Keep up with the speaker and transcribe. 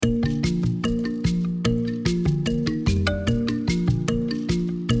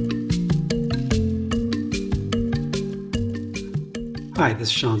Hi, this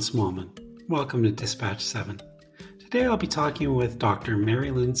is Sean Smallman. Welcome to Dispatch 7. Today I'll be talking with Dr. Mary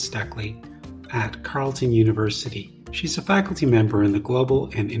Lynn Steckley at Carleton University. She's a faculty member in the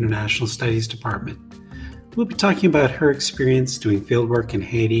Global and International Studies Department. We'll be talking about her experience doing fieldwork in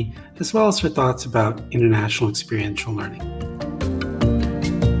Haiti, as well as her thoughts about international experiential learning.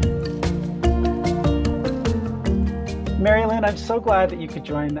 Mary Lynn, I'm so glad that you could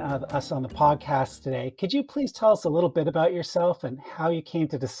join us on the podcast today. Could you please tell us a little bit about yourself and how you came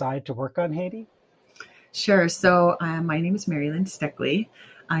to decide to work on Haiti? Sure. So my name is Mary Lynn Steckley.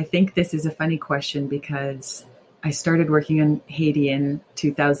 I think this is a funny question because I started working in Haiti in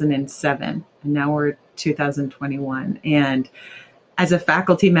 2007, and now we're 2021. And as a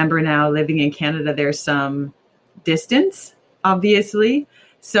faculty member now living in Canada, there's some distance, obviously.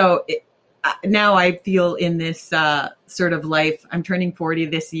 So now I feel in this sort of life. I'm turning 40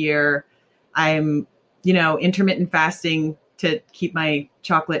 this year. I'm, intermittent fasting to keep my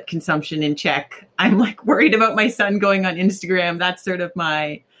chocolate consumption in check. I'm like worried about my son going on Instagram. That's sort of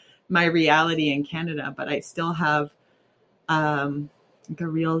my reality in Canada, but I still have the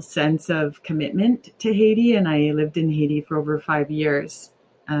real sense of commitment to Haiti. And I lived in Haiti for over 5 years.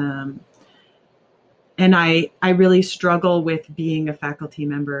 And I really struggle with being a faculty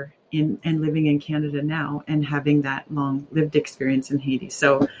member and living in Canada now and having that long lived experience in Haiti.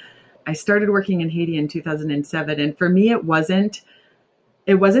 So I started working in Haiti in 2007. And for me, it wasn't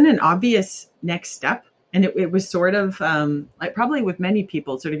an obvious next step. And it was sort of like probably with many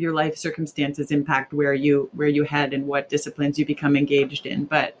people, sort of your life circumstances impact where you head and what disciplines you become engaged in.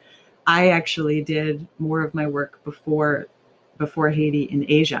 But I actually did more of my work before Haiti in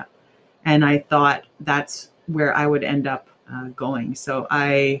Asia. And I thought that's where I would end up going. So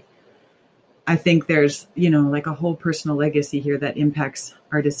I think there's, like a whole personal legacy here that impacts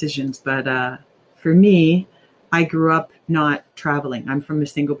our decisions. But for me, I grew up not traveling. I'm from a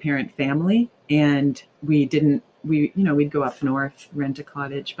single parent family, and we'd go up north, rent a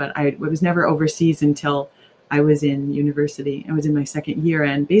cottage, but I was never overseas until I was in university. I was in my second year,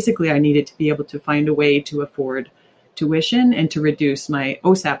 and basically I needed to be able to find a way to afford tuition and to reduce my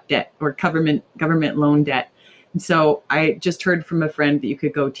OSAP debt, or government loan debt. And so I just heard from a friend that you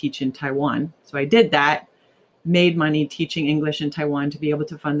could go teach in Taiwan. So I did that, made money teaching English in Taiwan to be able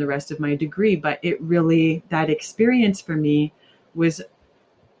to fund the rest of my degree. But that experience for me was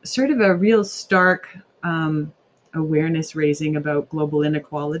sort of a real stark awareness raising about global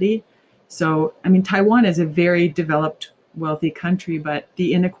inequality. So, Taiwan is a very developed, wealthy country, but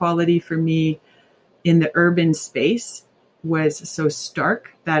the inequality for me in the urban space was so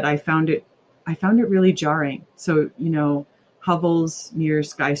stark that I found it really jarring. So, hovels near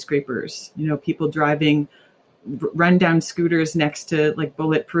skyscrapers, people driving rundown scooters next to like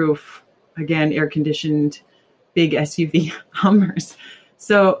bulletproof, again, air conditioned, big SUV Hummers.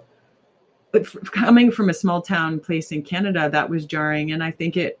 So coming from a small town place in Canada, that was jarring. And I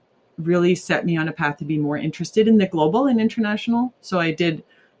think it really set me on a path to be more interested in the global and international. So I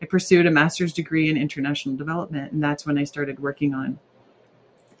pursued a master's degree in international development. And that's when I started working on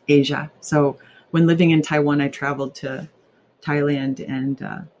Asia. So when living in Taiwan, I traveled to Thailand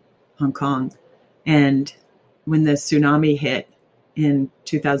and Hong Kong. And when the tsunami hit in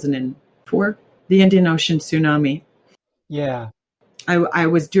 2004, the Indian Ocean tsunami. Yeah. I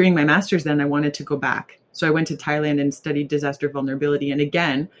was doing my master's then. I wanted to go back. So I went to Thailand and studied disaster vulnerability. And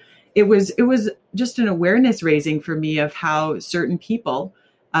again, it was just an awareness raising for me of how certain people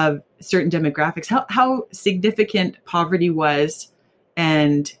of certain demographics, how significant poverty was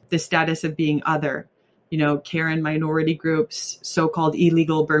and the status of being other. Karen minority groups, so-called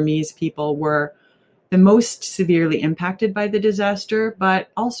illegal Burmese people were the most severely impacted by the disaster, but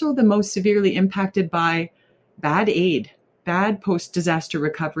also the most severely impacted by bad aid, bad post-disaster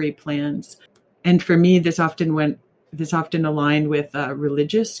recovery plans. And for me, this often aligned with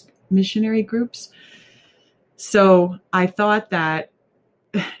religious missionary groups. So I thought that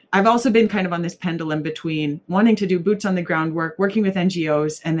I've also been kind of on this pendulum between wanting to do boots on the ground work, working with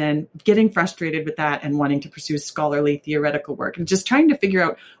NGOs, and then getting frustrated with that and wanting to pursue scholarly theoretical work, and just trying to figure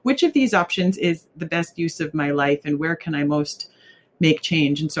out which of these options is the best use of my life and where can I most make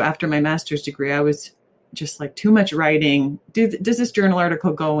change. And so after my master's degree, I was just like, too much writing. Does this journal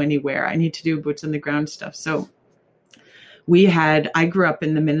article go anywhere? I need to do boots on the ground stuff. So I grew up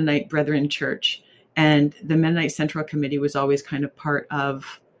in the Mennonite Brethren Church, and the Mennonite Central Committee was always kind of part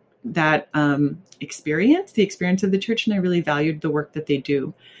of that experience, the experience of the church. And I really valued the work that they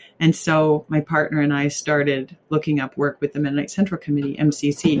do. And so my partner and I started looking up work with the Mennonite Central Committee,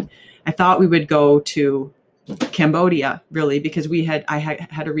 MCC. I thought we would go to Cambodia, really, because I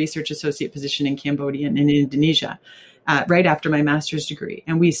had a research associate position in Cambodia and in Indonesia. right after my master's degree.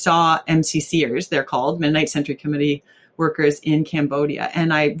 And we saw MCCers, they're called, Mennonite Century Committee workers in Cambodia.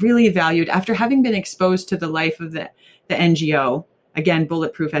 And I really valued, after having been exposed to the life of the NGO, again,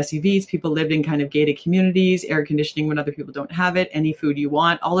 bulletproof SUVs, people lived in kind of gated communities, air conditioning when other people don't have it, any food you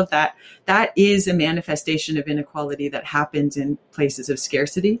want, all of that. That is a manifestation of inequality that happens in places of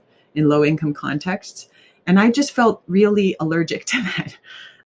scarcity, in low income contexts. And I just felt really allergic to that.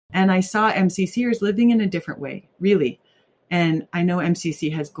 And I saw MCCers living in a different way, really. And I know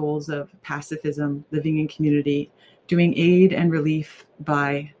MCC has goals of pacifism, living in community, doing aid and relief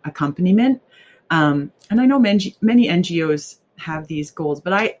by accompaniment. And I know many NGOs have these goals,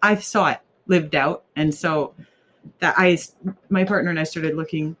 but I saw it lived out. And so that my partner and I started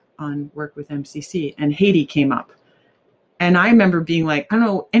looking on work with MCC, and Haiti came up. And I remember being like, I don't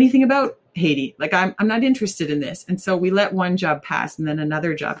know anything about Haiti. Like, I'm not interested in this. And so we let one job pass, and then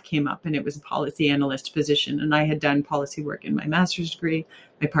another job came up, and it was a policy analyst position. And I had done policy work in my master's degree.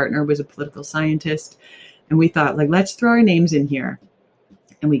 My partner was a political scientist. And we thought, like, let's throw our names in here.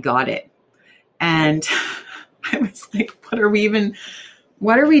 And we got it. And I was like, what are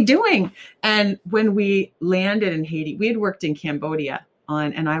we doing? And when we landed in Haiti, we had worked in Cambodia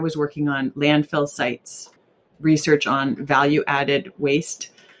and I was working on landfill sites, research on value-added waste,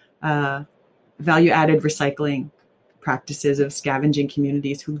 value-added recycling practices of scavenging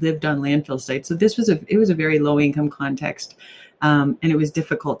communities who lived on landfill sites. So it was a very low-income context, and it was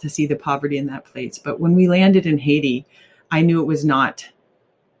difficult to see the poverty in that place. But when we landed in Haiti, I knew it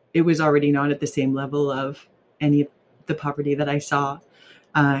was already not at the same level of any of the poverty that I saw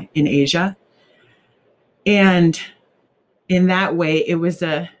in Asia. And in that way, it was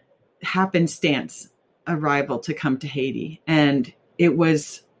a happenstance arrival to come to Haiti. And it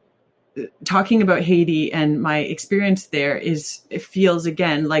was talking about Haiti and my experience there it feels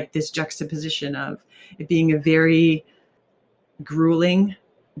again like this juxtaposition of it being a very grueling,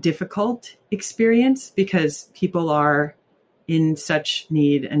 difficult experience because people are in such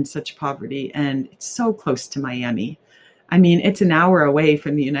need and such poverty. And it's so close to Miami. I mean, it's an hour away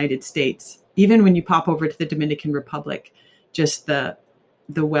from the United States. Even when you pop over to the Dominican Republic, just the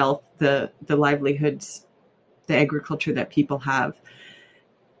wealth, the livelihoods, the agriculture that people have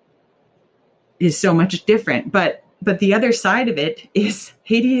is so much different. But the other side of it is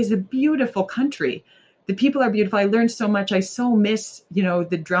Haiti is a beautiful country. The people are beautiful. I learned so much. I so miss,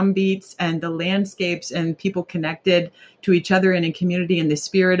 the drum beats and the landscapes and people connected to each other in a community and the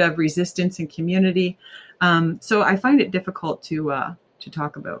spirit of resistance and community. So I find it difficult to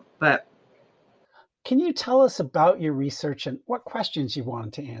talk about. But can you tell us about your research and what questions you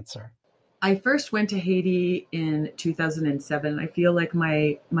wanted to answer? I first went to Haiti in 2007. I feel like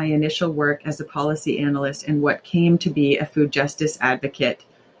my initial work as a policy analyst and what came to be a food justice advocate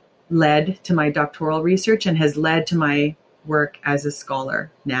led to my doctoral research and has led to my work as a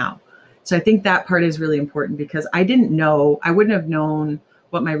scholar now. So I think that part is really important because I wouldn't have known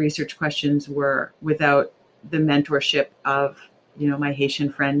what my research questions were without the mentorship of, my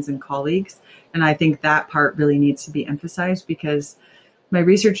Haitian friends and colleagues. And I think that part really needs to be emphasized because my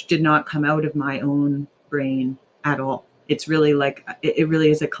research did not come out of my own brain at all. It's really it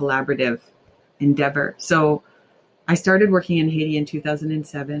really is a collaborative endeavor. So I started working in Haiti in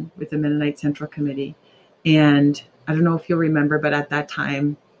 2007 with the Mennonite Central Committee. And I don't know if you'll remember, but at that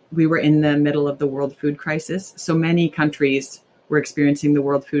time, we were in the middle of the world food crisis. So many countries were experiencing the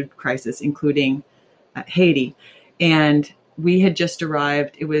world food crisis, including Haiti. And we had just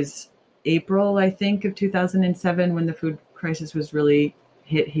arrived. It was April, I think, of 2007 when the food crisis was really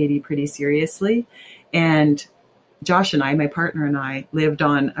hit Haiti pretty seriously. And Josh and I, my partner and I, lived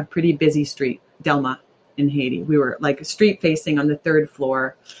on a pretty busy street, Delma, in Haiti. We were like street facing on the third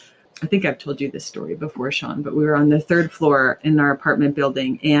floor. I think I've told you this story before, Sean, but we were on the third floor in our apartment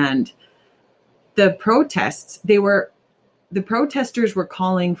building. And the protesters were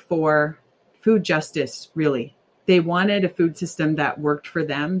calling for food justice, really. They wanted a food system that worked for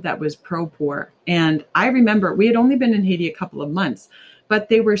them, that was pro-poor. And I remember we had only been in Haiti a couple of months, but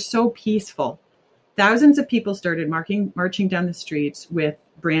they were so peaceful. Thousands of people started marching down the streets with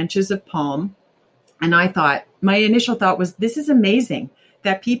branches of palm. And my initial thought was, this is amazing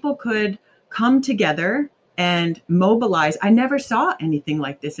that people could come together and mobilize. I never saw anything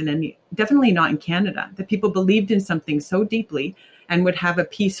like this definitely not in Canada, that people believed in something so deeply and would have a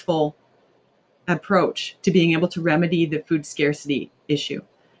peaceful approach to being able to remedy the food scarcity issue.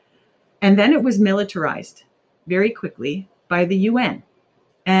 And then it was militarized very quickly by the UN.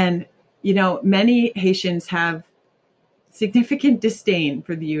 And, many Haitians have significant disdain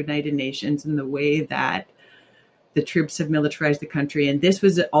for the United Nations and the way that The troops have militarized the country. And this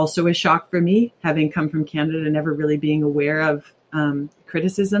was also a shock for me, having come from Canada, never really being aware of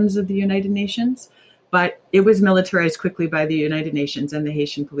criticisms of the United Nations. But it was militarized quickly by the United Nations and the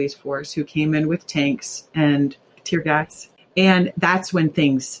Haitian police force, who came in with tanks and tear gas. And that's when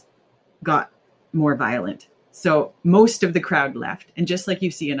things got more violent. So most of the crowd left. And just like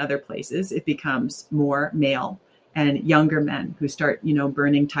you see in other places, it becomes more male and younger men who start,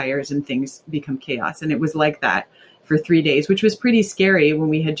 burning tires, and things become chaos. And it was like that for 3 days, which was pretty scary when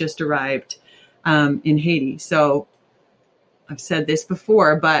we had just arrived in Haiti. So I've said this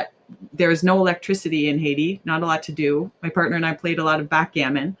before, but there's no electricity in Haiti, not a lot to do. My partner and I played a lot of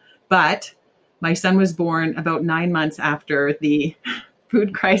backgammon, but my son was born about 9 months after the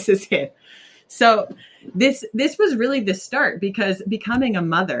food crisis hit. So this was really the start, because becoming a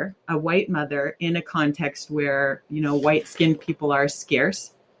mother, a white mother, in a context where, white-skinned people are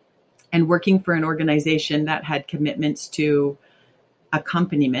scarce, and working for an organization that had commitments to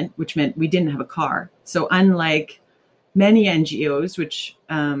accompaniment, which meant we didn't have a car. So unlike many NGOs, which,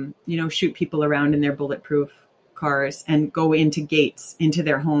 shoot people around in their bulletproof cars and go into gates, into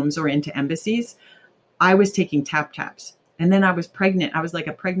their homes or into embassies, I was taking tap-taps. And then I was pregnant. I was like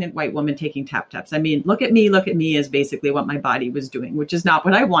a pregnant white woman taking tap-taps. I mean, look at me is basically what my body was doing, which is not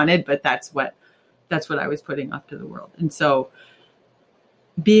what I wanted, but that's what I was putting off to the world. And so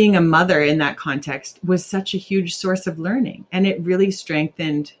being a mother in that context was such a huge source of learning. And it really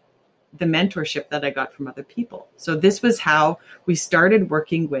strengthened the mentorship that I got from other people. So this was how we started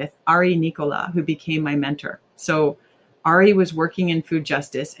working with Ari Nicola, who became my mentor. So Ari was working in food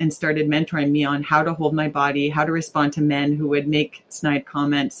justice and started mentoring me on how to hold my body, how to respond to men who would make snide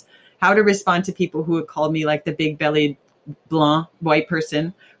comments, how to respond to people who would call me like the big bellied blanc white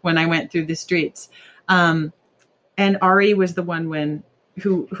person when I went through the streets. And Ari was the one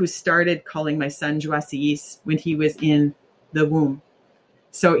who started calling my son Joasis when he was in the womb.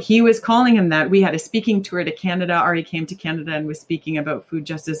 So he was calling him that. We had a speaking tour to Canada. Ari came to Canada and was speaking about food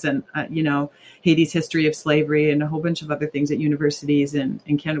justice and, Haiti's history of slavery and a whole bunch of other things at universities in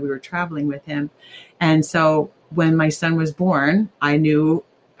Canada. We were traveling with him. And so when my son was born, I knew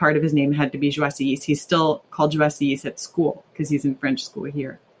part of his name had to be Joasis. He's still called Joasis at school because he's in French school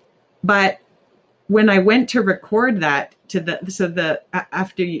here. But when I went to record that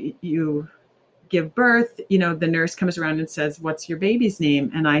after you give birth, the nurse comes around and says, "What's your baby's name?"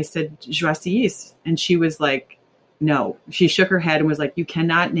 And I said, Joasis. And she was like, no. She shook her head and was like, "You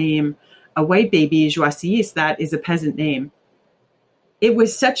cannot name a white baby Joasis. That is a peasant name." It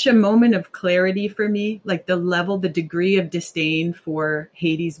was such a moment of clarity for me, like the degree of disdain for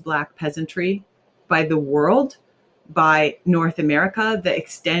Haiti's Black peasantry by the world, by North America, the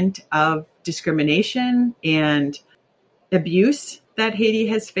extent of discrimination and abuse that Haiti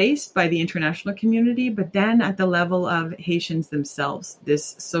has faced by the international community, but then at the level of Haitians themselves,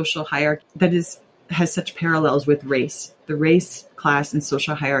 this social hierarchy that has such parallels with race. The race, class, and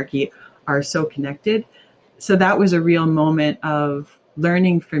social hierarchy are so connected. So that was a real moment of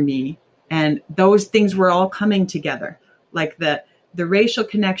learning for me. And those things were all coming together, like the racial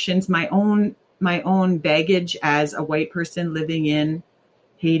connections, my own baggage as a white person living in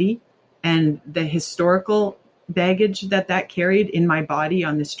Haiti, and the historical baggage that carried in my body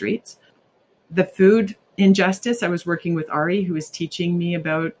on the streets. The food injustice, I was working with Ari, who was teaching me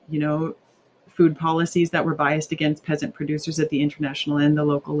about, food policies that were biased against peasant producers at the international and the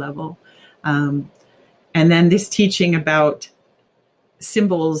local level. And then this teaching about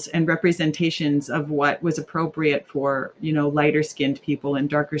symbols and representations of what was appropriate for, lighter skinned people and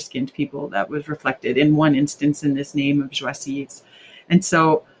darker skinned people, that was reflected in one instance in this name of Joasis. And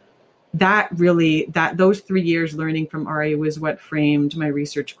so those 3 years learning from Ari was what framed my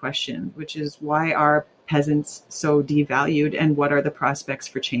research question, which is, why are peasants so devalued and what are the prospects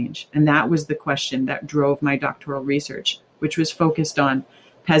for change? And that was the question that drove my doctoral research, which was focused on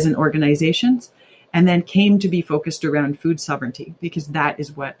peasant organizations and then came to be focused around food sovereignty, because that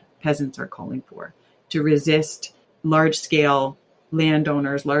is what peasants are calling for, to resist large-scale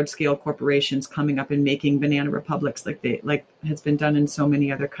landowners, large-scale corporations coming up and making banana republics like has been done in so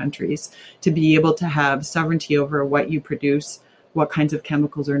many other countries, to be able to have sovereignty over what you produce, what kinds of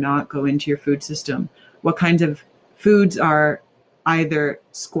chemicals or not go into your food system, what kinds of foods are either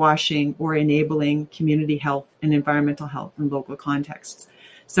squashing or enabling community health and environmental health in local contexts.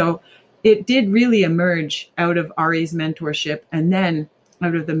 So it did really emerge out of Ari's mentorship, and then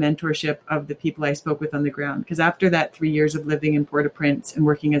out of the mentorship of the people I spoke with on the ground. Because after that 3 years of living in Port-au-Prince and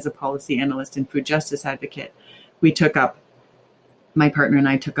working as a policy analyst and food justice advocate, my partner and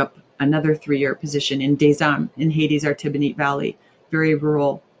I took up another 3-year position in Des Âmes in Haiti's Artibonite Valley, very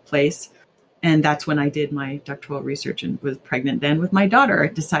rural place. And that's when I did my doctoral research and was pregnant then with my daughter. I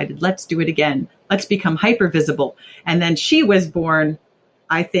decided, let's do it again. Let's become hyper visible. And then she was born,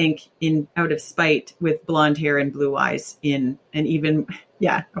 I think, in out of spite, with blonde hair and blue eyes I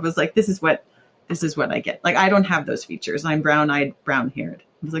was like, this is what I get. Like, I don't have those features. I'm brown-eyed, brown-haired.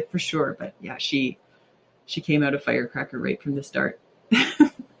 I was like, for sure. But yeah, she came out a firecracker right from the start.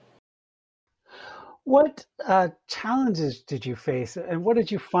 What challenges did you face, and what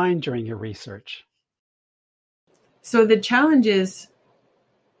did you find during your research? So the challenges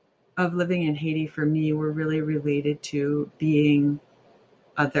of living in Haiti for me were really related to being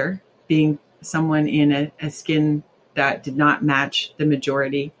other, being someone in a skin that did not match the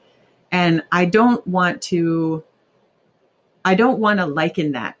majority. And I don't want to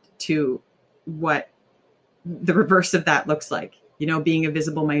liken that to what the reverse of that looks like, being a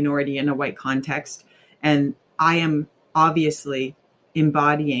visible minority in a white context. And I am obviously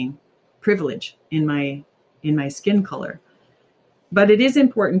embodying privilege in my skin color. But it is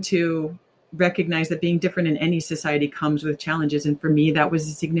important to recognize that being different in any society comes with challenges. And for me, that was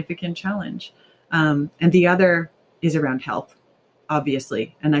a significant challenge. And the other is around health,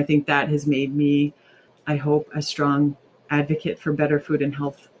 obviously. And I think that has made me, I hope, a strong advocate for better food and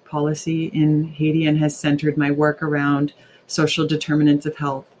health policy in Haiti, and has centered my work around social determinants of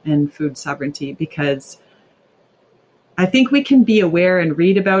health and food sovereignty, because I think we can be aware and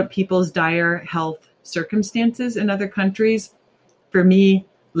read about people's dire health circumstances in other countries. For me,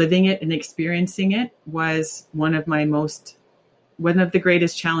 living it and experiencing it was one of the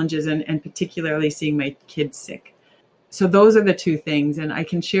greatest challenges, and particularly seeing my kids sick. So those are the two things. And I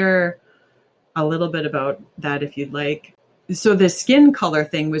can share a little bit about that if you'd like. So the skin color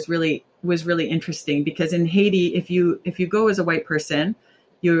thing was really interesting, because in Haiti, if you go as a white person,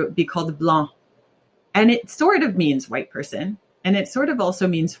 you'll be called blanc. And it sort of means white person. And it sort of also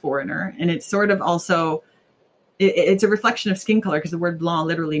means foreigner. And it's sort of also, it's a reflection of skin color, because the word blanc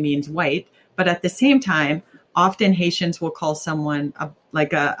literally means white. But at the same time, often Haitians will call someone a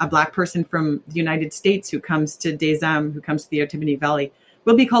black person from the United States who comes to Des Âmes, who comes to the Ottibonite Valley,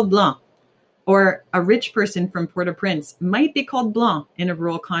 will be called blanc. Or a rich person from Port-au-Prince might be called blanc in a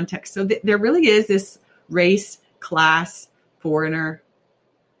rural context. So there really is this race, class, foreigner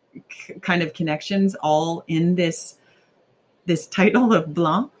kind of connections all in this title of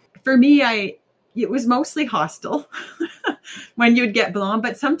blanc. For me, it was mostly hostile when you'd get blanc,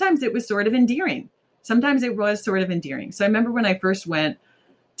 but sometimes it was sort of endearing. So I remember when I first went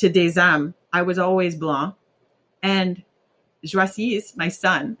to Des Âmes, I was always blanc. And Joassis, my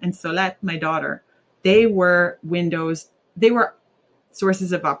son, and Solette, my daughter, they were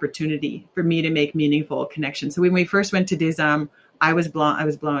sources of opportunity for me to make meaningful connections. So when we first went to Des Âmes, I was blanc.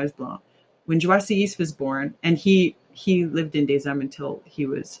 When Joassis was born, and he lived in Des Âmes until he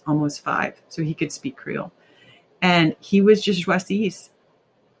was almost 5, so he could speak Creole. And he was just Joassis.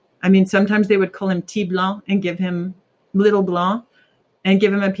 I mean, sometimes they would call him Petit Blanc and give him Little Blanc and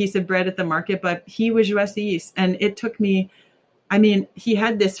give him a piece of bread at the market, but he was Joassis. And it took me, he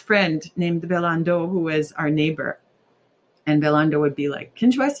had this friend named Belando who was our neighbor. And Belando would be like,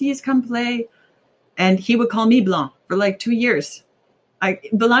 can Joassis come play? And he would call me Blanc for like 2 years.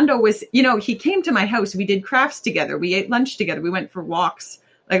 Belando was, he came to my house. We did crafts together. We ate lunch together. We went for walks.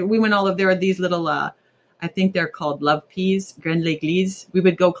 Like we went there are these little, I think they're called love peas, graines l'église. We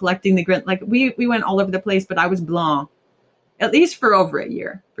would go collecting the grain. Like we went all over the place, but I was Blanc, at least for over a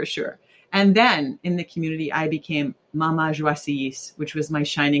year, for sure. And then in the community, I became Mama Joassis, which was my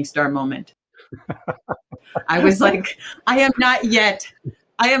shining star moment. I was like, I am not yet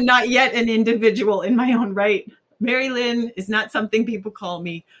an individual in my own right. Mary Lynn is not something people call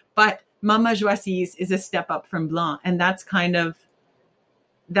me, but Mama Joassis is a step up from Blanc. And that's kind of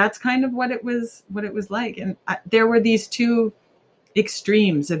what it was like. And there were these two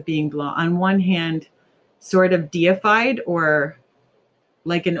extremes of being Blanc. On one hand, sort of deified, or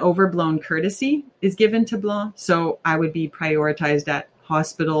like an overblown courtesy is given to Blanc. So I would be prioritized at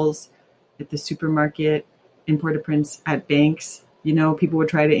hospitals, at the supermarket, in Port-au-Prince, at banks. People would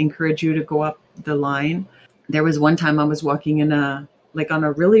try to encourage you to go up the line. There was one time I was walking on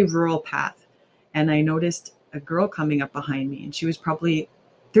a really rural path, and I noticed a girl coming up behind me, and she was probably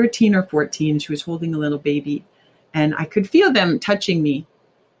 13 or 14. She was holding a little baby, and I could feel them touching me.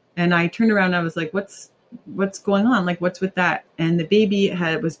 And I turned around and I was like, what's going on? Like, what's with that? And the baby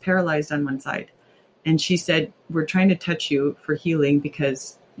was paralyzed on one side. And she said, we're trying to touch you for healing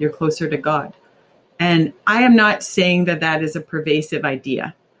because you're closer to God. And I am not saying that is a pervasive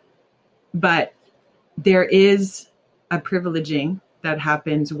idea, but there is a privileging that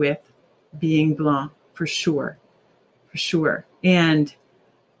happens with being Blanc, for sure. And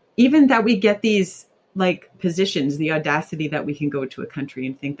even that we get these like positions, the audacity that we can go to a country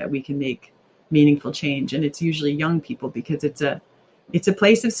and think that we can make meaningful change. And it's usually young people because it's a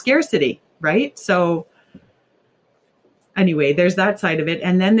place of scarcity, right? So anyway, there's that side of it.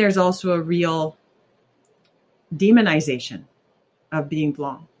 And then there's also a real demonization of being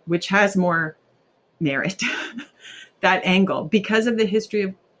Blanc, which has more merit, that angle, because of the history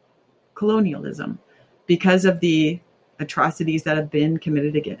of colonialism, because of the atrocities that have been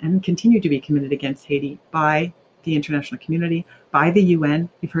committed against and continue to be committed against Haiti by the international community, by the UN.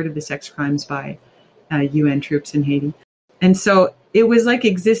 You've heard of the sex crimes by UN troops in Haiti. And so it was like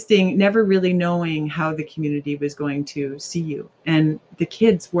existing, never really knowing how the community was going to see you. And the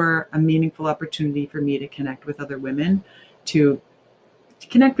kids were a meaningful opportunity for me to connect with other women, to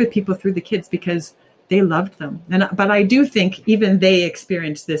connect with people through the kids, because they loved them. But I do think even they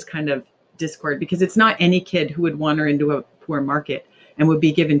experienced this kind of discord, because it's not any kid who would wander into a poor market and would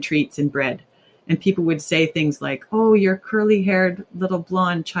be given treats and bread. And people would say things like, oh, your curly haired little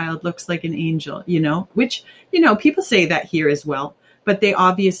blonde child looks like an angel, which, people say that here as well, but they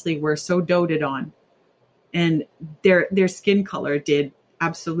obviously were so doted on, and their skin color did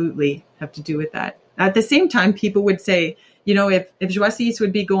absolutely have to do with that. At the same time, people would say, if Joassis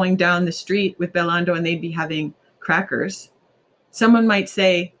would be going down the street with Belando and they'd be having crackers, someone might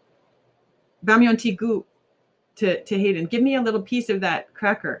say, Bamion Tigu to Hayden, give me a little piece of that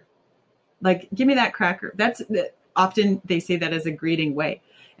cracker. Like, give me that cracker. Often they say that as a greeting way.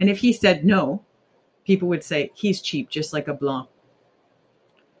 And if he said no, people would say, he's cheap, just like a Blanc.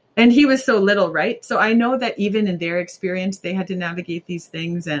 And he was so little, right? So I know that even in their experience, they had to navigate these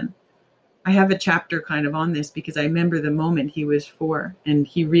things. And I have a chapter kind of on this, because I remember the moment he was 4 and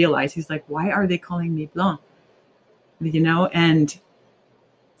he realized, he's like, why are they calling me Blanc? And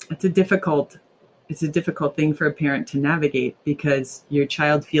it's a difficult thing for a parent to navigate, because your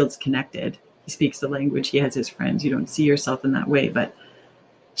child feels connected. He speaks the language. He has his friends. You don't see yourself in that way. But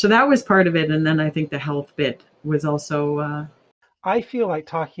so that was part of it. And then I think the health bit was also... I feel like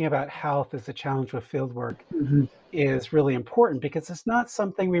talking about health as a challenge with fieldwork is really important, because it's not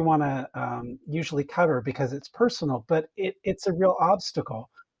something we want to usually cover because it's personal, but it's a real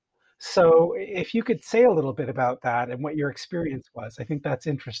obstacle. So if you could say a little bit about that and what your experience was, I think that's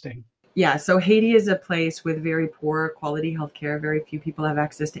interesting. Yeah, so Haiti is a place with very poor quality healthcare. Very few people have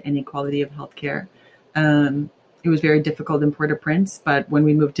access to any quality of healthcare. It was very difficult in Port-au-Prince, but when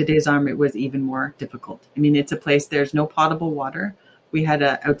we moved to Des Armes, it was even more difficult. I mean, it's a place, there's no potable water. We had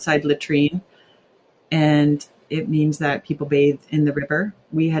an outside latrine, and it means that people bathe in the river.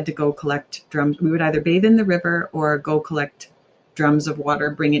 We had to go collect drums. We would either bathe in the river or go collect drums of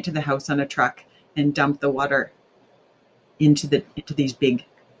water, bring it to the house on a truck, and dump the water into these big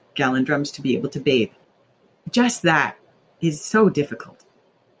gallon drums to be able to bathe. Just that is so difficult.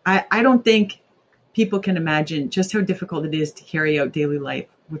 I don't think people can imagine just how difficult it is to carry out daily life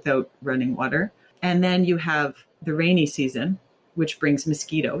without running water. And then you have the rainy season, which brings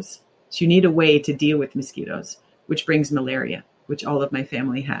mosquitoes. So you need a way to deal with mosquitoes, which brings malaria, which all of my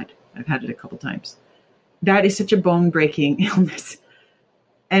family had. I've had it a couple times. That is such a bone-breaking illness.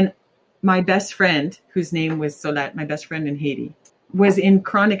 And my best friend, whose name was Solette, my best friend in Haiti, was in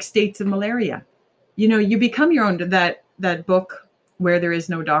chronic states of malaria. You become your own. That book, Where There Is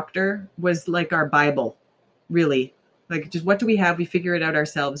No Doctor, was like our Bible, really. Like, just what do we have? We figure it out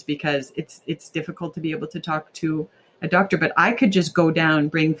ourselves, because it's difficult to be able to talk to a doctor. But I could just go down,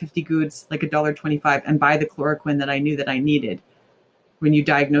 bring 50 goods, like $1.25, and buy the chloroquine that I knew that I needed when you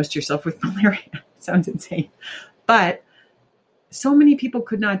diagnosed yourself with malaria. Sounds insane. But so many people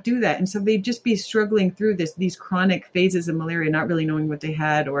could not do that. And so they'd just be struggling through these chronic phases of malaria, not really knowing what they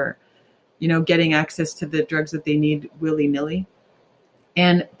had, or, getting access to the drugs that they need willy-nilly.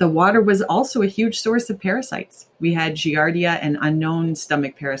 And the water was also a huge source of parasites. We had Giardia and unknown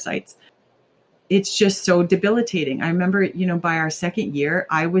stomach parasites. It's just so debilitating. I remember, by our second year,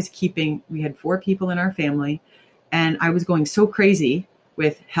 we had 4 people in our family, and I was going so crazy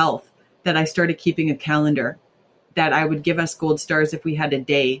with health that I started keeping a calendar that I would give us gold stars if we had a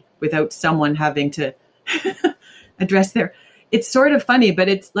day without someone having to address it's sort of funny, but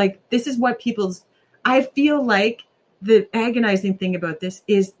it's like, this is what I feel like the agonizing thing about this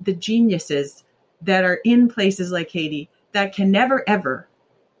is the geniuses that are in places like Haiti that can never, ever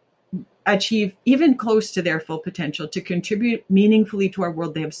achieve even close to their full potential to contribute meaningfully to our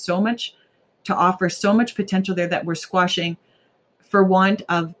world. They have so much to offer, so much potential there that we're squashing for want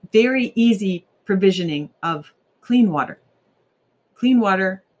of very easy provisioning of clean water,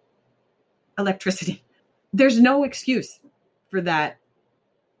 electricity. There's no excuse for that,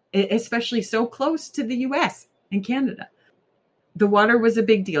 especially so close to the US and Canada. the water was a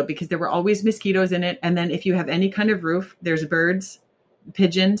big deal because there were always mosquitoes in it. And then if you have any kind of roof, there's birds,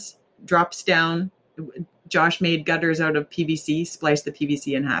 pigeons, drops down. Josh made gutters out of PVC, spliced the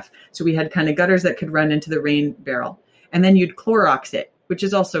PVC in half. So we had kind of gutters that could run into the rain barrel. And then you'd Clorox it, which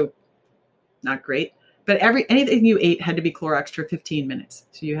is also not great. But anything you ate had to be Cloroxed for 15 minutes.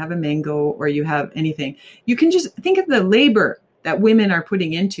 So you have a mango or you have anything. You can just think of the labor that women are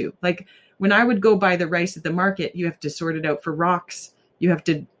putting into. Like when I would go buy the rice at the market, you have to sort it out for rocks. You have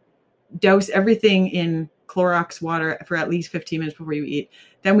to douse everything in Clorox water for at least 15 minutes before you eat.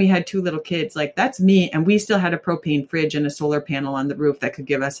 Then we had 2 little kids. Like that's me. And we still had a propane fridge and a solar panel on the roof that could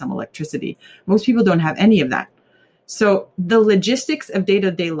give us some electricity. Most people don't have any of that. So the logistics of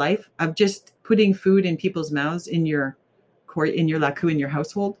day-to-day life of just putting food in people's mouths in your laku, in your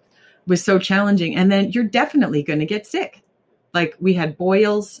household was so challenging. And then you're definitely going to get sick. Like we had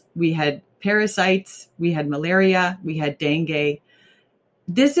boils, we had parasites, we had malaria, we had dengue.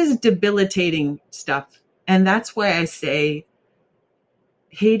 This is debilitating stuff. And that's why I say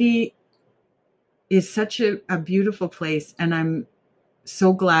Haiti is such a beautiful place. And I'm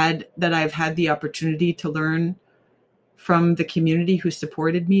so glad that I've had the opportunity to learn from the community who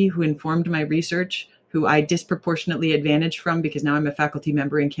supported me, who informed my research, who I disproportionately advantaged from because now I'm a faculty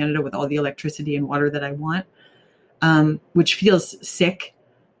member in Canada with all the electricity and water that I want, which feels sick.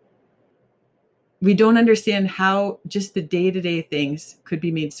 We don't understand how just the day-to-day things could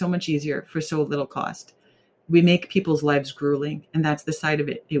be made so much easier for so little cost. We make people's lives grueling, and that's the side of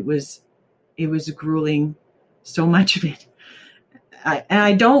it. It was grueling, so much of it.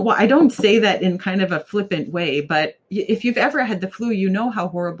 I don't say that in kind of a flippant way, but if you've ever had the flu, you know how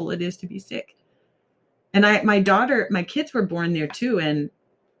horrible it is to be sick. And my kids were born there too. And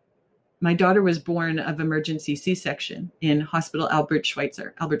my daughter was born of emergency C-section in Hospital Albert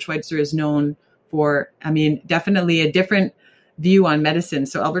Schweitzer. Albert Schweitzer is known for, definitely a different view on medicine.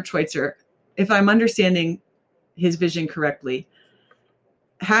 So Albert Schweitzer, if I'm understanding his vision correctly,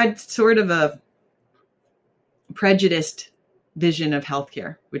 had sort of a prejudiced vision of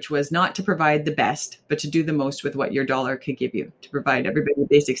healthcare, which was not to provide the best, but to do the most with what your dollar could give you, to provide everybody a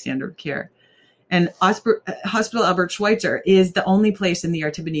basic standard of care. And Hospital Albert Schweitzer is the only place in the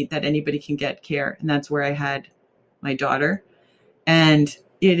Artibonite that anybody can get care. And that's where I had my daughter. And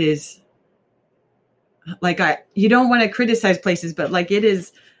it is like, you don't want to criticize places, but like it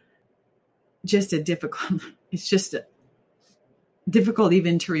is just it's just difficult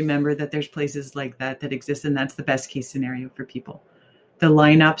even to remember that there's places like that exist. And that's the best case scenario for people. The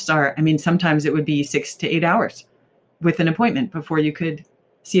lineups are, sometimes it would be 6 to 8 hours with an appointment before you could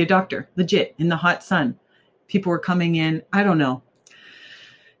see a doctor, legit, in the hot sun. People were coming in. I don't know.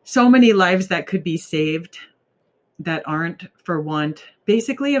 So many lives that could be saved that aren't for want,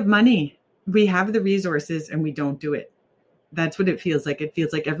 basically, of money. We have the resources and we don't do it. That's what it feels like. It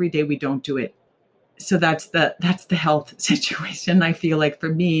feels like every day we don't do it. So that's the health situation. I feel like for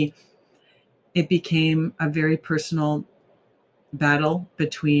me, it became a very personal battle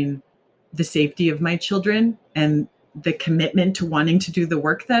between the safety of my children and the commitment to wanting to do the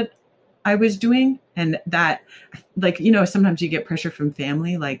work that I was doing. And that, sometimes you get pressure from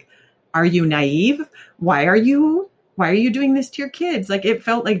family. Like, are you naive? Why are you doing this to your kids? Like, it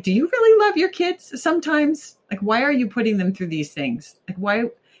felt like, do you really love your kids sometimes? Like, why are you putting them through these things? Like, why?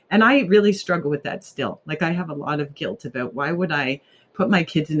 And I really struggle with that still. Like, I have a lot of guilt about why would I put my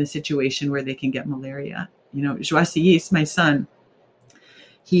kids in a situation where they can get malaria? Joasis, my son,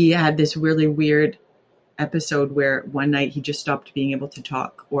 he had this really weird episode where one night he just stopped being able to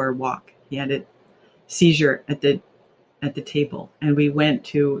talk or walk. He had a seizure at the table. And we went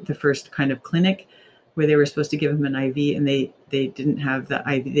to the first kind of clinic where they were supposed to give him an IV, and they didn't have the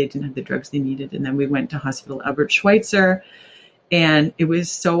IV. They didn't have the drugs they needed. And then we went to Hospital Albert Schweitzer, and it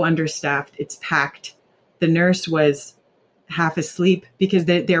was so understaffed. It's packed. The nurse was half asleep because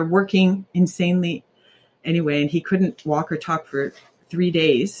they're working insanely anyway. And he couldn't walk or talk for 3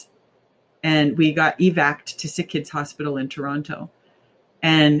 days. And we got evac'd to Sick Kids Hospital in Toronto.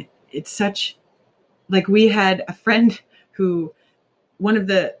 And it's such, like, we had a friend who, what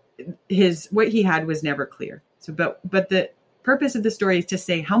he had was never clear. So, but the purpose of the story is to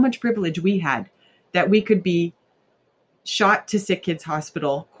say how much privilege we had that we could be shot to Sick Kids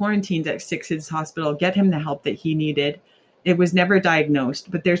Hospital, quarantined at Sick Kids Hospital, get him the help that he needed. It was never diagnosed,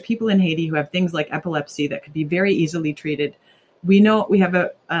 but there's people in Haiti who have things like epilepsy that could be very easily treated. We have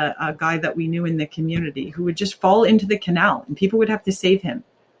a guy that we knew in the community who would just fall into the canal and people would have to save him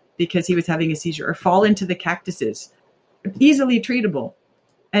because he was having a seizure, or fall into the cactuses, easily treatable.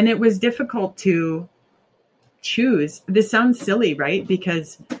 And it was difficult to choose. This sounds silly, right?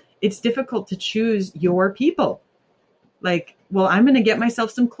 Because it's difficult to choose your people. Like, well, I'm going to get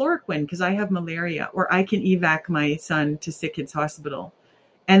myself some chloroquine because I have malaria, or I can evac my son to Sick Kids Hospital.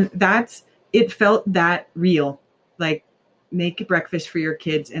 And it felt that real, like make breakfast for your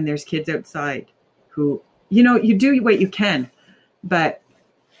kids and there's kids outside who, you do what you can. But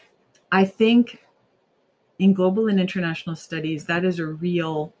I think in global and international studies, that is a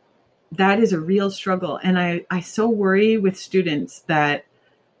real struggle. And I so worry with students that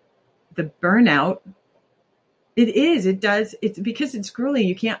the burnout, it's because it's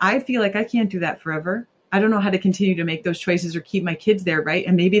grueling. I feel like I can't do that forever. I don't know how to continue to make those choices or keep my kids there, right?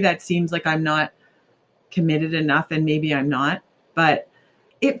 And maybe that seems like I'm not committed enough, and maybe I'm not, but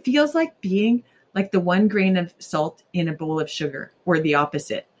it feels like being like the 1 grain of salt in a bowl of sugar, or the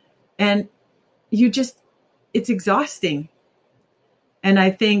opposite. And it's exhausting. And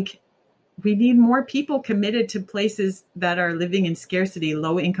I think we need more people committed to places that are living in scarcity,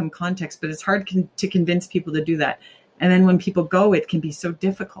 low income context, but it's hard to convince people to do that. And then when people go, it can be so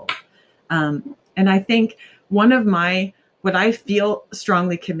difficult. And I think what I feel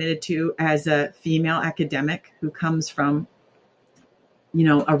strongly committed to as a female academic who comes from,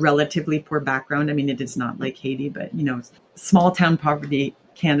 a relatively poor background. I mean, it is not like Haiti, but, small town poverty,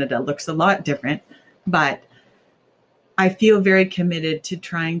 Canada looks a lot different. But I feel very committed to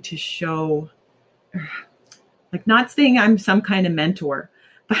trying to show, like, not saying I'm some kind of mentor,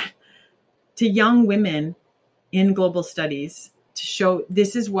 but to young women in global studies to show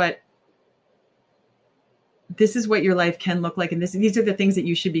this is what your life can look like. And these are the things that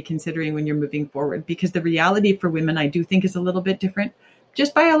you should be considering when you're moving forward, because the reality for women, I do think, is a little bit different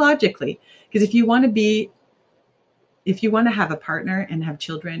just biologically. Because if you want to have a partner and have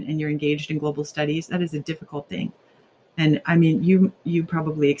children and you're engaged in global studies, that is a difficult thing. And I mean, you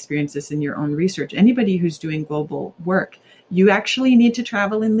probably experience this in your own research. Anybody who's doing global work, you actually need to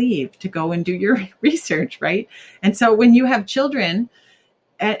travel and leave to go and do your research, right? And so when you have children,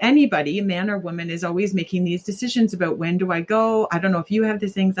 anybody, man or woman, is always making these decisions about when do I go? I don't know if you have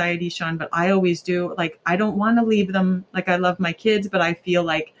this anxiety, Sean, but I always do. Like, I don't want to leave them. Like, I love my kids, but I feel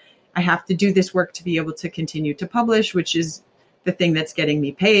like I have to do this work to be able to continue to publish, which is the thing that's getting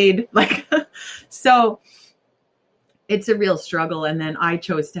me paid. Like, so it's a real struggle. And then I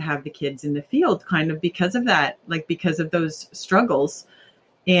chose to have the kids in the field kind of because of that, like because of those struggles.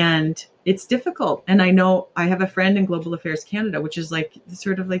 And it's difficult. And I know I have a friend in Global Affairs Canada, which is like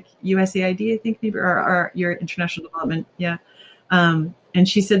sort of like USAID, I think, maybe, or your international development. Yeah. And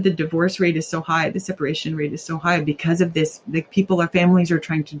she said the divorce rate is so high, the separation rate is so high because of this. Like, families are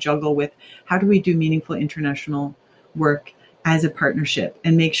trying to juggle with how do we do meaningful international work as a partnership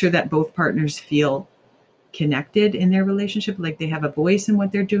and make sure that both partners feel connected in their relationship, like they have a voice in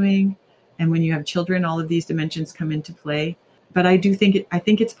what they're doing. And when you have children, all of these dimensions come into play. But I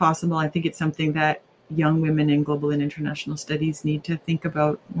think it's possible. I think it's something that young women in global and international studies need to think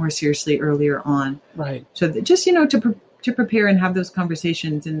about more seriously earlier on. Right. So that just, to prepare and have those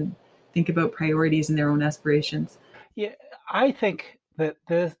conversations and think about priorities and their own aspirations. Yeah, I think that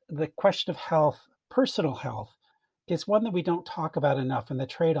the question of health, personal health, is one that we don't talk about enough, and the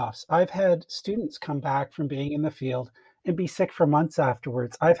trade-offs. I've had students come back from being in the field and be sick for months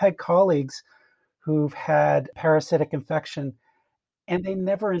afterwards. I've had colleagues who've had parasitic infection and they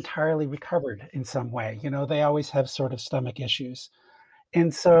never entirely recovered in some way. They always have sort of stomach issues.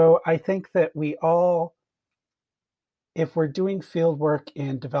 And so I think that we all, if we're doing field work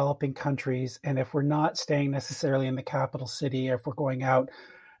in developing countries, and if we're not staying necessarily in the capital city, or if we're going out,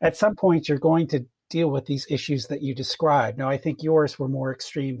 at some point you're going to deal with these issues that you described. Now, I think yours were more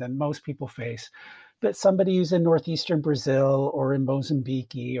extreme than most people face, but somebody who's in northeastern Brazil or in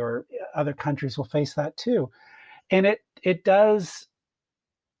Mozambique or other countries will face that too. And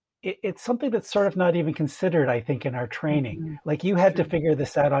it's something that's sort of not even considered, I think, in our training. Mm-hmm. Like, you had to figure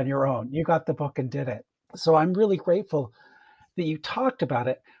this out on your own. You got the book and did it. So I'm really grateful that you talked about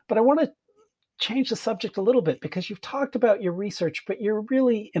it. But I want to change the subject a little bit, because you've talked about your research, but you're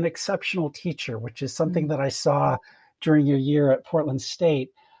really an exceptional teacher, which is something that I saw during your year at Portland State.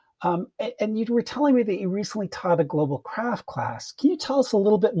 And you were telling me that you recently taught a global craft class. Can you tell us a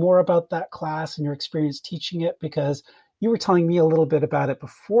little bit more about that class and your experience teaching it? Because you were telling me a little bit about it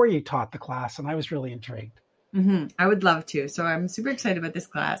before you taught the class, and I was really intrigued. Mm-hmm. I would love to. So I'm super excited about this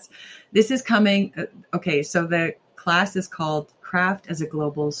class. This is coming. Okay, so the class is called Craft as a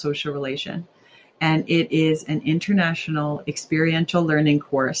Global Social Relation. And it is an international experiential learning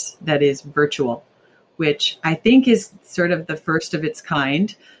course that is virtual, which I think is sort of the first of its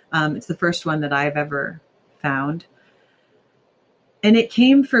kind. It's the first one that I've ever found. And it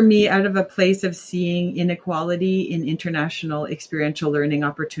came for me out of a place of seeing inequality in international experiential learning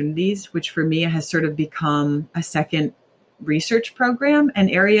opportunities, which for me has sort of become a second research program, an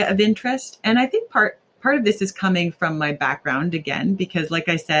area of interest. And I think part of this is coming from my background again, because like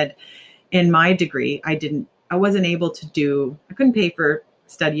I said, in my degree, I couldn't pay for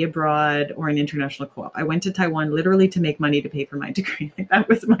study abroad or an international co-op. I went to Taiwan literally to make money to pay for my degree. That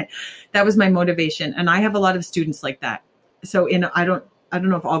was my motivation. And I have a lot of students like that. So I don't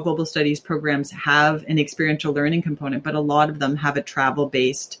know if all global studies programs have an experiential learning component, but a lot of them have a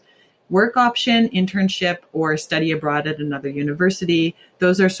travel-based work option, internship, or study abroad at another university.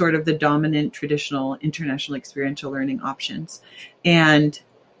 Those are sort of the dominant traditional international experiential learning options. And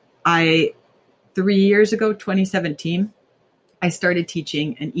 3 years ago, 2017, I started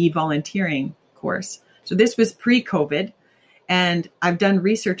teaching an e-volunteering course. So this was pre-COVID, and I've done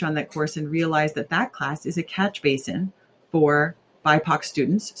research on that course and realized that class is a catch basin for BIPOC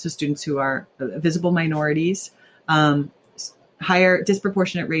students, so students who are visible minorities, higher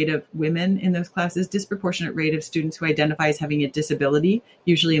disproportionate rate of women in those classes, disproportionate rate of students who identify as having a disability,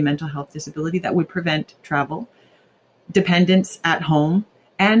 usually a mental health disability that would prevent travel, dependents at home,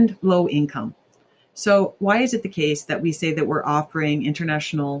 and low income. So why is it the case that we say that we're offering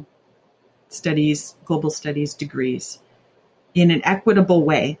international studies, global studies degrees in an equitable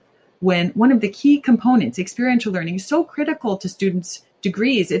way when one of the key components, experiential learning, is so critical to students'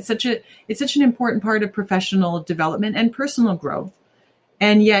 degrees? It's such an important part of professional development and personal growth.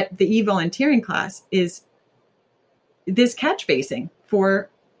 And yet the e-volunteering class is this catch basing for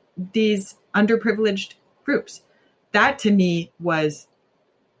these underprivileged groups. That to me was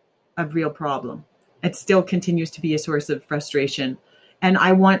a real problem. It still continues to be a source of frustration. And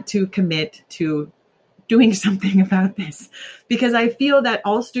I want to commit to doing something about this, because I feel that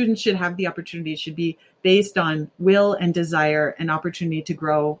all students should have the opportunity, should be based on will and desire and opportunity to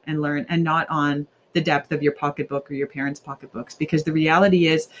grow and learn, and not on the depth of your pocketbook or your parents' pocketbooks. Because the reality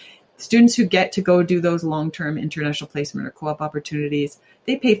is, students who get to go do those long-term international placement or co-op opportunities,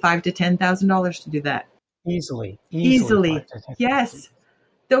 they pay $5,000 to $10,000 to do that. Easily. Yes.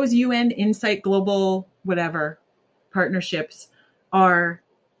 Those UN Insight Global whatever partnerships are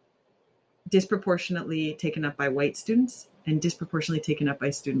disproportionately taken up by white students and disproportionately taken up by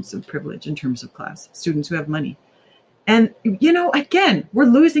students of privilege in terms of class, students who have money. And, again, we're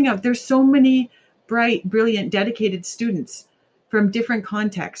losing out. There's so many bright, brilliant, dedicated students from different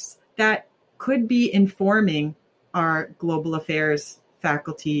contexts that could be informing our global affairs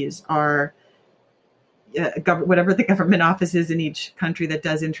faculties, our whatever the government office is in each country that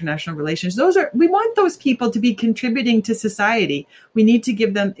does international relations. We want those people to be contributing to society. We need to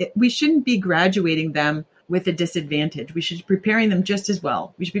give them, we shouldn't be graduating them with a disadvantage. We should be preparing them just as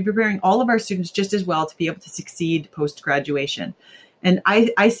well. We should be preparing all of our students just as well to be able to succeed post-graduation. And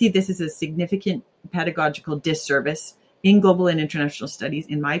I see this as a significant pedagogical disservice in global and international studies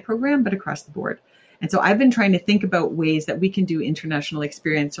in my program, but across the board. And so I've been trying to think about ways that we can do international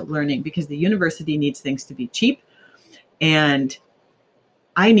experiential learning, because the university needs things to be cheap and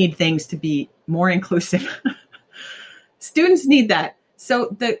I need things to be more inclusive. Students need that.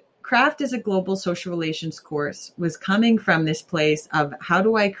 So the CRAFT as a global social relations course was coming from this place of, how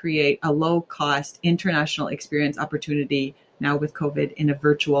do I create a low cost international experience opportunity now with COVID in a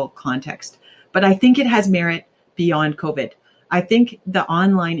virtual context? But I think it has merit beyond COVID. I think the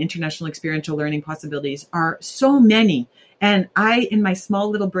online international experiential learning possibilities are so many. And I, in my small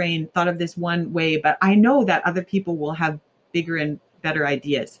little brain, thought of this one way, but I know that other people will have bigger and better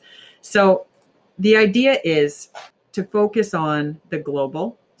ideas. So the idea is to focus on the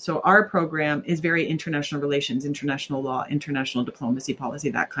global. So our program is very international relations, international law, international diplomacy, policy,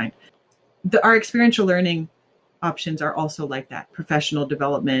 that kind. Our experiential learning options are also like that: professional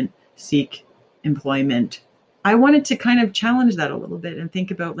development, seek employment. I wanted to kind of challenge that a little bit and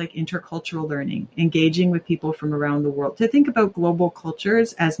think about like intercultural learning, engaging with people from around the world, to think about global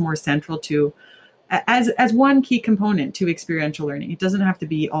cultures as more central to, as one key component to experiential learning. It doesn't have to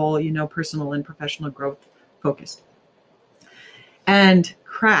be all, personal and professional growth focused. And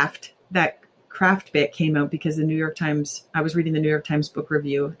that CRAFT bit came out because the New York Times, I was reading the New York Times book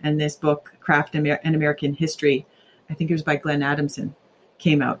review, and this book, CRAFT and American History, I think it was by Glenn Adamson,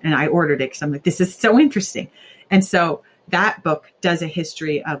 came out, and I ordered it because I'm like, this is so interesting. And so that book does a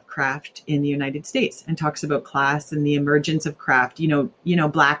history of craft in the United States and talks about class and the emergence of craft,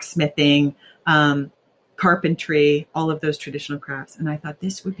 blacksmithing, carpentry, all of those traditional crafts. And I thought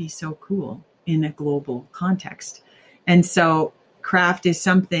this would be so cool in a global context. And so craft is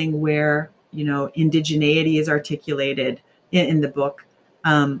something where, indigeneity is articulated in the book.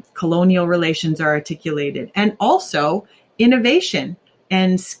 Colonial relations are articulated, and also innovation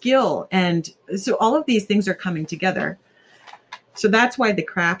and skill. And so all of these things are coming together. So that's why the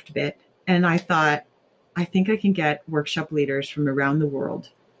craft bit. And I thought, I think I can get workshop leaders from around the world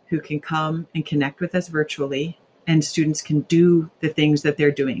who can come and connect with us virtually, and students can do the things that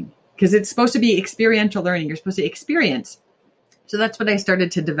they're doing. Because it's supposed to be experiential learning. You're supposed to experience. So that's what I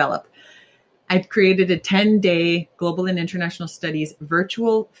started to develop. I created a 10-day global and international studies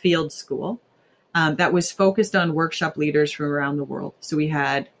virtual field school that was focused on workshop leaders from around the world. So we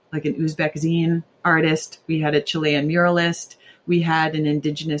had like an Uzbek zine artist, we had a Chilean muralist, we had an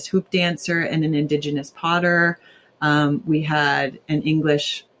indigenous hoop dancer and an indigenous potter. We had an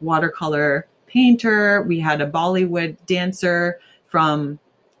English watercolor painter. We had a Bollywood dancer from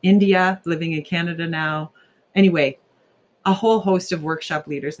India living in Canada now. Anyway, a whole host of workshop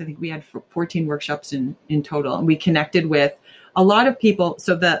leaders. I think we had 14 workshops in total. And we connected with a lot of people.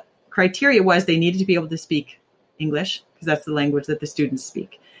 So the criteria was they needed to be able to speak English because that's the language that the students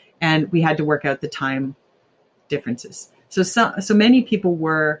speak. And we had to work out the time differences. So many people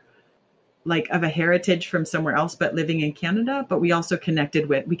were like of a heritage from somewhere else, but living in Canada. But we also connected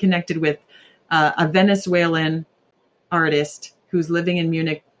with a Venezuelan artist who's living in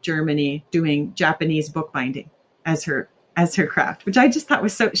Munich, Germany, doing Japanese bookbinding as her craft, which I just thought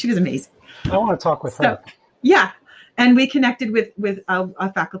was she was amazing. I want to talk with her. Yeah. And we connected with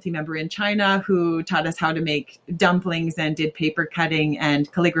a faculty member in China who taught us how to make dumplings and did paper cutting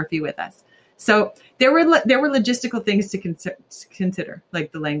and calligraphy with us. So there were logistical things to consider,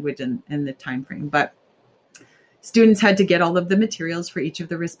 like the language and the time frame. But students had to get all of the materials for each of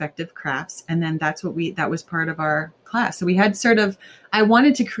the respective crafts. And then that was part of our class. So we had I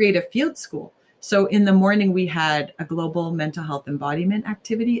wanted to create a field school. So in the morning, we had a global mental health embodiment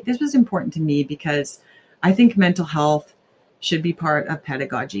activity. This was important to me because I think mental health should be part of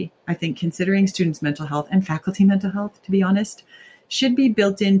pedagogy. I think considering students' mental health and faculty mental health, to be honest, should be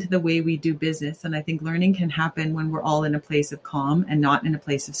built into the way we do business. And I think learning can happen when we're all in a place of calm and not in a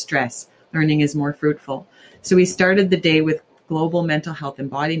place of stress. Learning is more fruitful. So we started the day with global mental health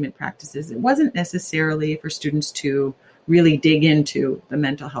embodiment practices. It wasn't necessarily for students to really dig into the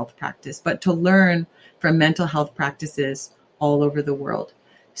mental health practice, but to learn from mental health practices all over the world.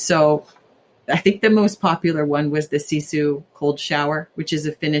 So I think the most popular one was the Sisu cold shower, which is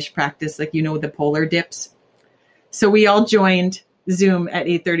a Finnish practice, like, the polar dips. So we all joined Zoom at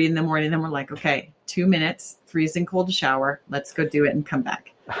 8:30 in the morning. Then we're like, okay, 2 minutes, freezing cold shower. Let's go do it and come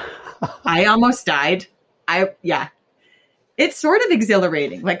back. I almost died. It's sort of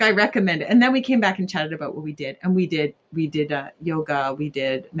exhilarating. Like, I recommend it. And then we came back and chatted about what we did. And we did yoga, we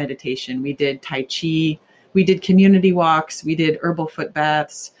did meditation, we did Tai Chi, we did community walks, we did herbal foot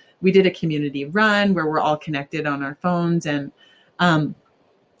baths, we did a community run where we're all connected on our phones. And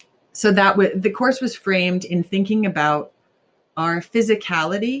so the course was framed in thinking about our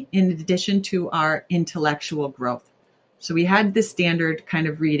physicality in addition to our intellectual growth. So we had the standard kind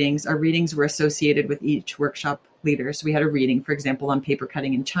of readings. Our readings were associated with each workshop leader. So we had a reading, for example, on paper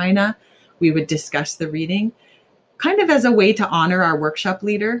cutting in China. We would discuss the reading kind of as a way to honor our workshop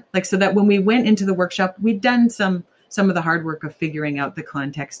leader, like so that when we went into the workshop, we'd done some of the hard work of figuring out the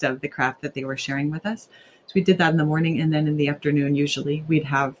context of the craft that they were sharing with us. So we did that in the morning. And then in the afternoon, usually we'd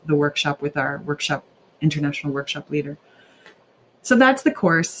have the workshop with our international workshop leader. So that's the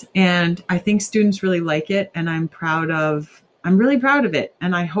course. And I think students really like it. And I'm really proud of it.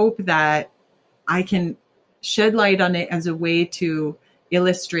 And I hope that I can shed light on it as a way to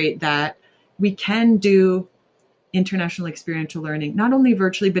illustrate that we can do international experiential learning, not only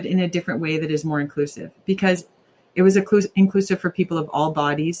virtually, but in a different way that is more inclusive, because it was inclusive for people of all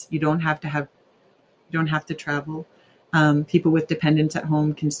bodies. You don't have to travel. People with dependents at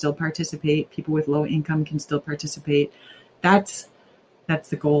home can still participate. People with low income can still participate. That's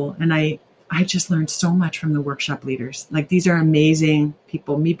the goal. And I just learned so much from the workshop leaders. Like, these are amazing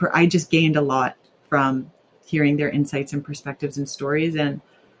people. I just gained a lot from hearing their insights and perspectives and stories. And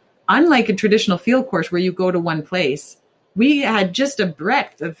unlike a traditional field course where you go to one place, we had just a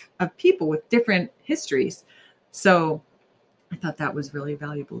breadth of people with different histories. So I thought that was really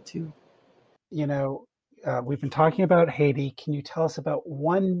valuable too. We've been talking about Haiti. Can you tell us about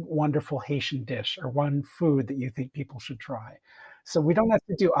one wonderful Haitian dish or one food that you think people should try? So we don't have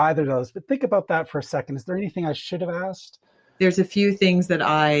to do either of those, but think about that for a second. Is there anything I should have asked? There's a few things that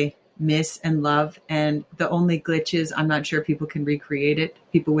I miss and love. And the only glitch is I'm not sure people can recreate it.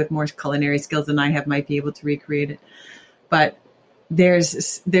 People with more culinary skills than I have might be able to recreate it. But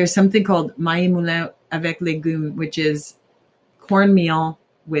there's something called maïs moulin avec légumes, which is cornmeal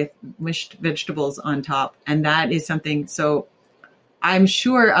with mushed vegetables on top. And that is something, so I'm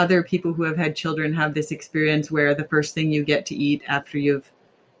sure other people who have had children have this experience where the first thing you get to eat after you've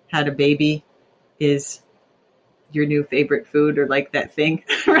had a baby is your new favorite food, or like that thing,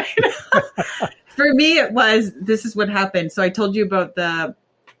 right? For me, this is what happened. So I told you about the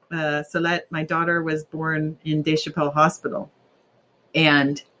Solette. My daughter was born in Deschapelles Hospital,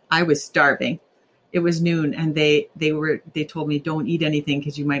 and I was starving. It was noon, and they told me, don't eat anything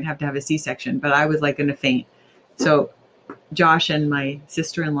because you might have to have a C-section. But I was like going to faint. So Josh and my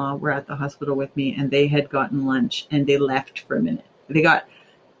sister-in-law were at the hospital with me, and they had gotten lunch, and they left for a minute. They got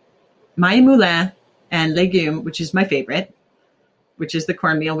maille moulin and légumes, which is my favorite, which is the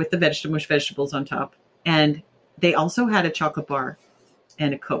cornmeal with the vegetables on top. And they also had a chocolate bar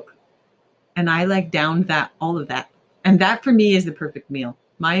and a Coke. And I downed all of that. And that for me is the perfect meal.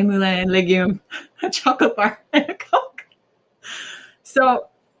 Maille moulin and légumes, a chocolate bar and a Coke. So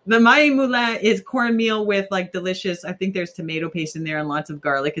the maille moulin is cornmeal with delicious, I think there's tomato paste in there and lots of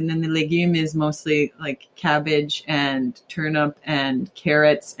garlic. And then the légume is mostly cabbage and turnip and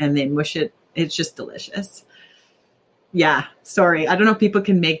carrots, and they mush it. It's just delicious. Yeah, sorry. I don't know if people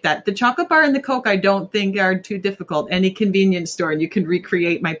can make that. The chocolate bar and the Coke, I don't think are too difficult. Any convenience store, and you can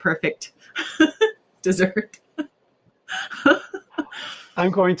recreate my perfect dessert.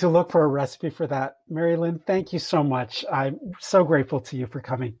 I'm going to look for a recipe for that. Mary Lynn, thank you so much. I'm so grateful to you for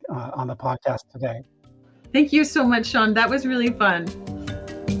coming on the podcast today. Thank you so much, Sean. That was really fun.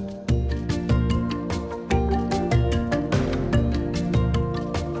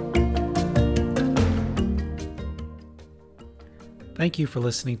 Thank you for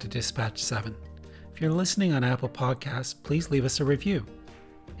listening to Dispatch 7. If you're listening on Apple Podcasts, please leave us a review.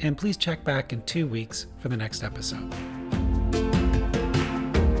 And please check back in 2 weeks for the next episode.